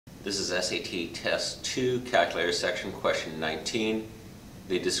This is SAT Test 2, Calculator Section, Question 19.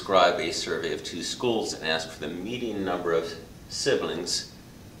 They describe a survey of two schools and ask for the median number of siblings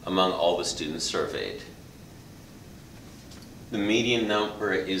among all the students surveyed. The median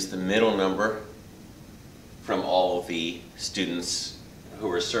number is the middle number from all the students who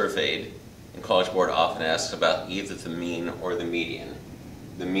were surveyed, and College Board often asks about either the mean or the median.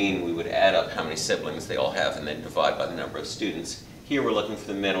 The mean, we would add up how many siblings they all have and then divide by the number of students. Here we're looking for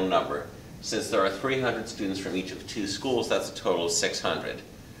the middle number. Since there are 300 students from each of two schools, that's a total of 600.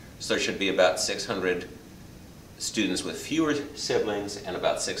 So there should be about 600 students with fewer siblings and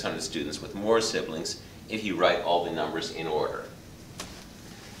about 600 students with more siblings if you write all the numbers in order.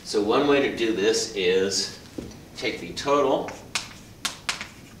 So one way to do this is take the total.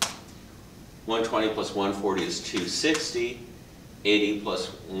 120 plus 140 is 260. 80 plus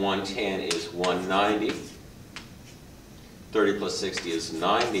 110 is 190. 30 plus 60 is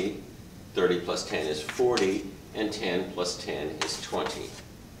 90. 30 plus 10 is 40. And 10 plus 10 is 20.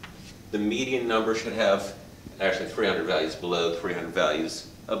 The median number should have actually 300 values below, 300 values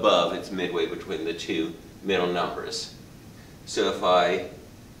above. It's midway between the two middle numbers. So if I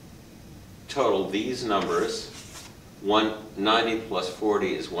total these numbers, 190 plus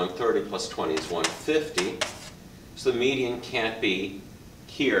 40 is 130 plus 20 is 150. So the median can't be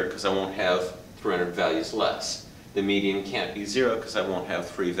here because I won't have 300 values less. The median can't be 0 because I won't have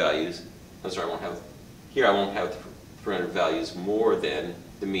 3 values. Here I won't have 300 values more than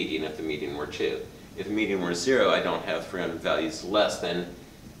the median if the median were 2. If the median were 0, I don't have 300 values less than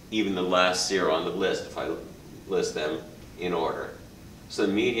even the last 0 on the list if I list them in order. So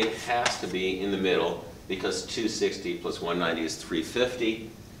the median has to be in the middle because 260 plus 190 is 350.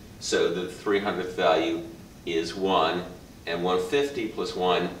 So the 300th value is 1, and 150 plus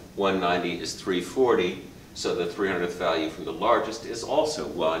 190 is 340. So the 300th value from the largest is also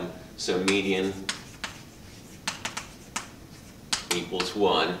 1. So median equals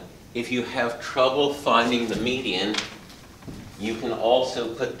 1. If you have trouble finding the median, you can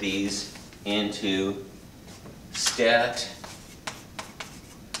also put these into Stat,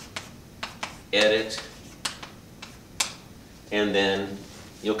 Edit, and then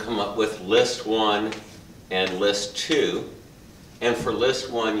you'll come up with List 1 and List 2. And for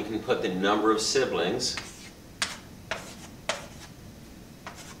List 1, you can put the number of siblings.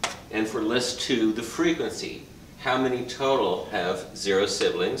 And for List 2, the frequency. How many total have 0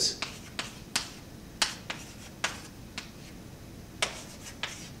 siblings?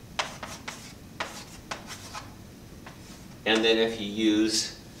 And then if you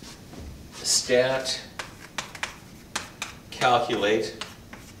use Stat, Calculate,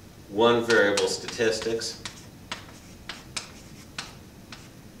 one variable statistics,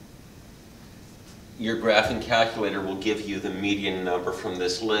 your graphing calculator will give you the median number from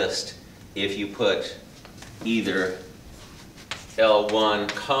this list if you put either L1,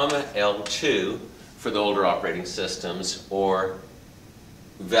 L2 for the older operating systems, or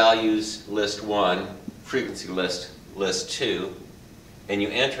values list 1, frequency list 2, and you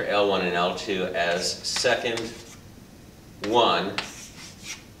enter L1 and L2 as second 1,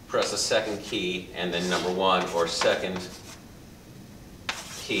 press the second key and then number 1, or second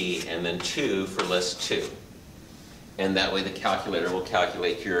key and then 2 for list 2. And that way the calculator will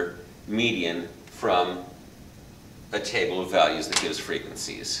calculate your median from a table of values that gives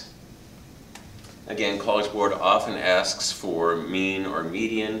frequencies. Again, College Board often asks for mean or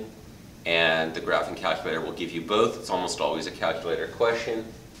median, and the graphing calculator will give you both. It's almost always a calculator question.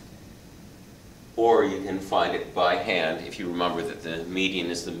 Or you can find it by hand if you remember that the median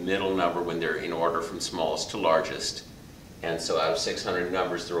is the middle number when they're in order from smallest to largest. And so out of 600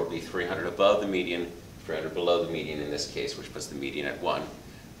 numbers, there will be 300 above the median, 300 below the median in this case, which puts the median at 1.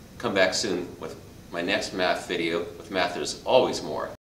 Come back soon with my next math video. With math, there's always more.